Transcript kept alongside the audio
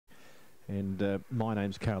And My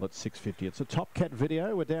Name's Carl at 6:50. It's a Top Cat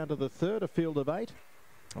video. We're down to the third, a field of 8.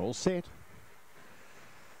 All set.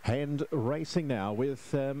 Hand racing now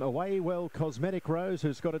with Away Well Cosmetic Rose,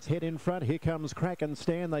 who's got its head in front. Here comes Crack and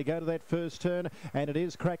Stan. They go to that first turn, and it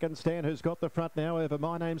is Crack and Stan who's got the front now over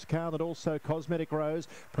My Name's Carl and also Cosmetic Rose.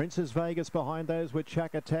 Princess Vegas behind those with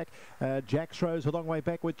Chuck Attack. Jack's Rose a long way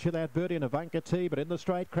back with Chill Out Birdie and Ivanka T, but in the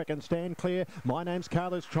straight, Crack and Stan clear. My Name's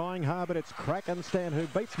Carl is trying hard, but it's Crack and Stan who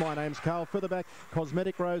beats My Name's Carl. Further back,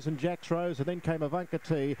 Cosmetic Rose and Jack's Rose, and then came Ivanka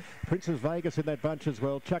T. Princess Vegas in that bunch as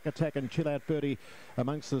well. Chuck Attack and Chill Out Birdie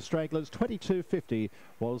amongst the stragglers. 22:50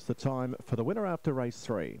 was the time for the winner after race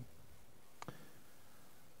 3.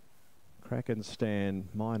 Crack and Stan,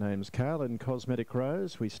 My Name's Carl and Cosmetic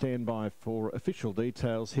Rose. We stand by for official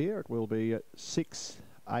details here. It will be 6,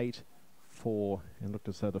 8, 4, and looked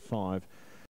as though the 5